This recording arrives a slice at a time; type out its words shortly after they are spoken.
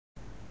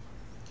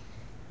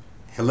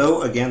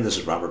Hello again, this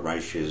is Robert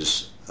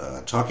Reich's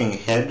Talking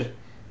Head.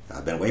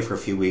 I've been away for a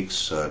few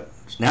weeks.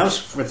 Now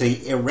for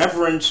the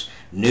irreverent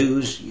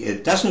news.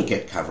 It doesn't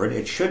get covered.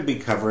 It should be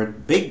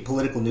covered. Big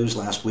political news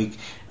last week.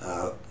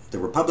 The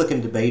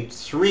Republican debate.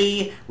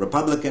 3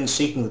 Republicans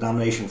seeking the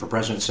nomination for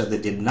president said they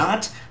did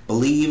not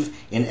believe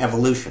in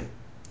evolution.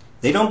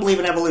 They don't believe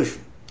in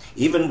evolution.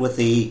 Even with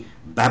the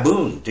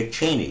baboon, Dick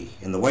Cheney,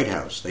 in the White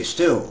House,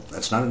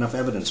 that's not enough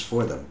evidence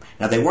for them.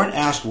 Now, they weren't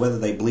asked whether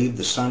they believe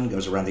the sun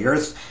goes around the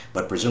earth,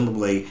 but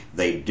presumably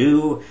they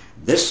do.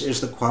 This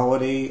is the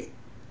quality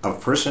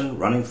of person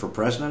running for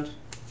president.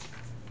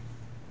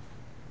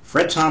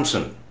 Fred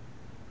Thompson,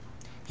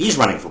 he's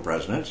running for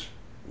president.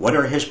 What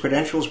are his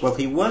credentials? Well,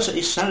 he was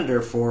a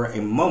senator for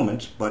a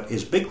moment, but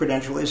his big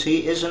credential is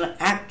he is an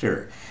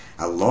actor.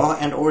 Law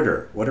and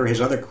Order. What are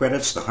his other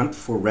credits? The Hunt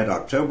for Red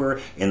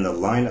October, In the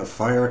Line of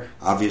Fire.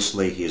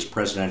 Obviously, he is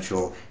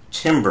presidential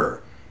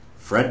timber.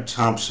 Fred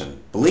Thompson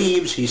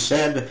believes, he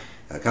said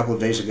a couple of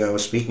days ago,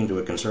 speaking to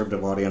a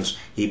conservative audience,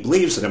 he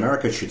believes that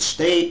America should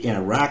stay in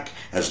Iraq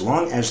as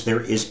long as there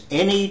is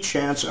any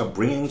chance of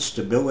bringing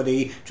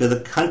stability to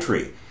the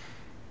country.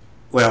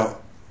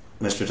 Well,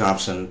 Mr.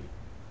 Thompson,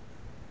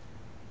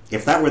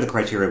 if that were the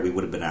criteria, we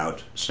would have been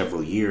out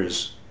several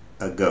years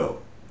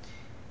ago.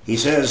 He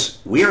says,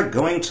 we are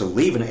going to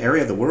leave an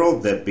area of the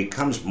world that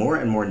becomes more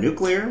and more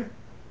nuclear?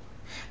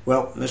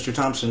 Well, Mr.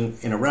 Thompson,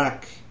 in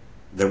Iraq,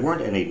 there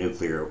weren't any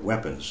nuclear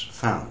weapons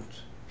found.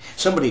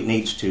 Somebody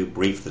needs to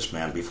brief this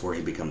man before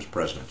he becomes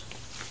president.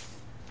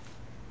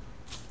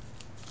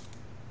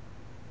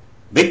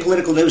 Big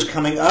political news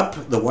coming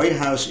up. The White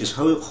House is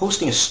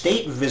hosting a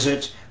state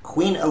visit.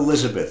 Queen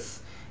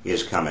Elizabeth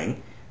is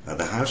coming.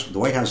 The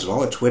White House is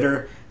all at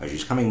Twitter.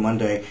 She's coming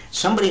Monday.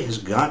 Somebody has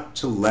got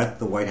to let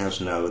the White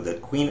House know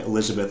that Queen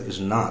Elizabeth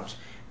is not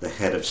the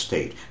head of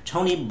state.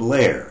 Tony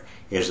Blair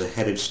is the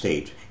head of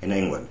state in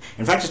England.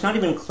 In fact, it's not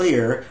even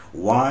clear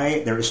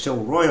why there is still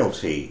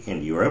royalty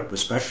in Europe,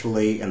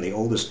 especially in the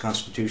oldest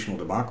constitutional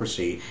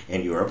democracy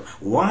in Europe.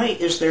 Why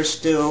is there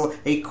still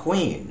a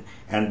queen?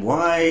 And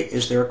why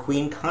is there a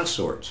queen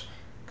consort?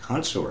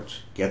 Consort.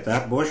 Get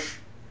that, Bush?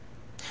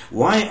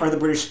 Why are the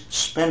British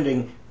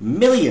spending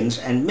millions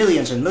and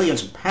millions and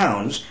millions of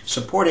pounds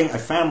supporting a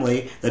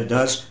family that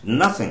does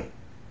nothing?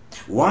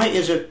 Why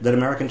is it that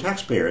American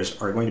taxpayers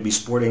are going to be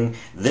supporting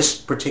this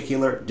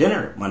particular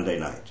dinner Monday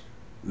night?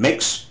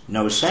 Makes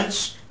no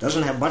sense.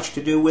 Doesn't have much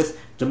to do with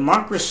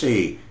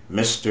democracy,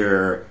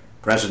 Mr.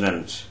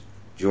 President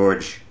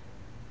George.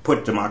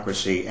 Put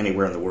democracy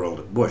anywhere in the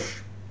world, Bush.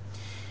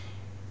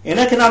 In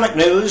economic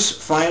news,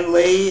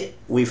 finally,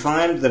 we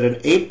find that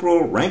in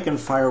April, rank and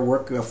file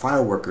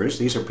workers,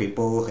 these are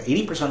people,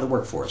 80% of the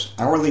workforce,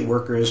 hourly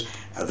workers,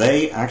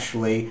 they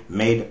actually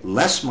made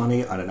less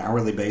money on an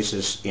hourly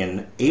basis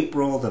in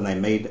April than they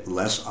made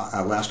last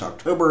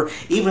October,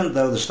 even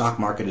though the stock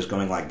market is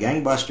going like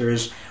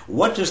gangbusters.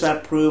 What does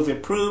that prove?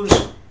 It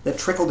proves that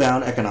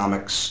trickle-down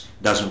economics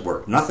doesn't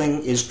work.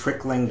 Nothing is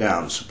trickling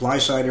down.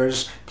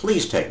 Supply-siders,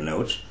 please take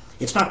note.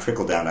 It's not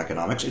trickle-down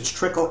economics, it's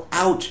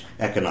trickle-out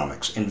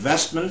economics.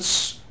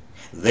 Investments,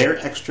 their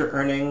extra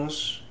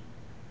earnings,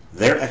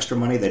 their extra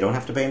money they don't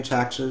have to pay in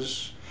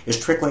taxes, is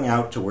trickling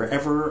out to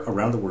wherever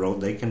around the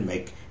world they can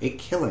make a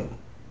killing.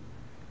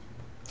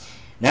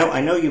 Now,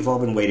 I know you've all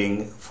been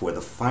waiting for the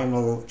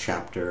final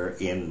chapter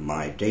in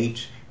my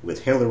date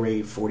with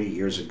Hillary 40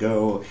 years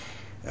ago.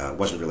 It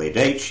wasn't really a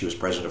date. She was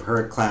president of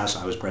her class.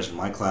 I was president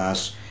of my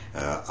class.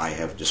 I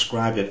have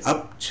described it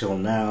up till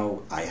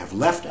now. I have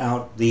left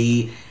out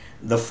the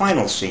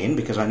final scene,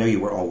 because I know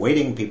you were all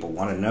waiting. People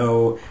want to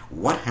know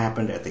what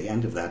happened at the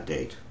end of that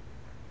date.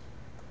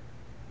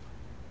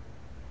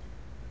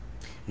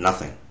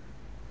 Nothing.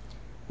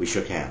 We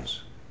shook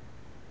hands.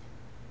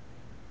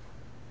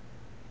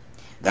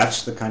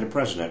 That's the kind of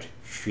president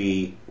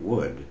she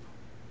would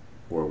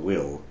or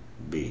will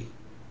be.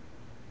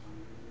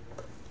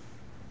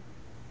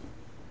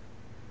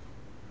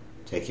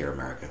 Take care,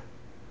 America.